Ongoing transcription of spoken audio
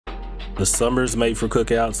The summer's made for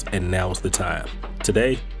cookouts, and now's the time.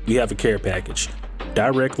 Today, we have a care package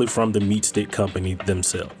directly from the Meatstick company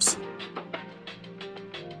themselves.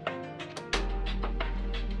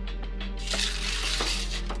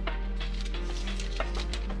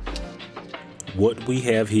 What we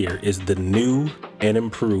have here is the new and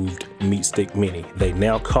improved Meatstick Mini. They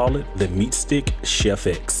now call it the Meatstick Chef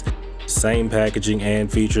X. Same packaging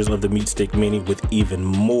and features of the Meatstick Mini with even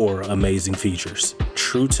more amazing features.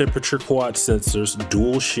 True temperature quad sensors,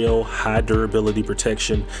 dual shell high durability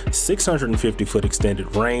protection, 650-foot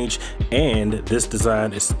extended range, and this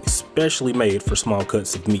design is especially made for small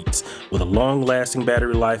cuts of meats with a long-lasting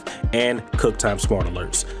battery life and cook time smart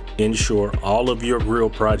alerts. Ensure all of your grill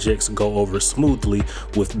projects go over smoothly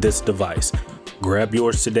with this device. Grab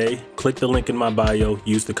yours today, click the link in my bio,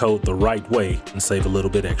 use the code the right way, and save a little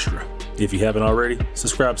bit extra. If you haven't already,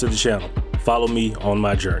 subscribe to the channel. Follow me on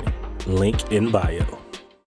my journey. Link in bio.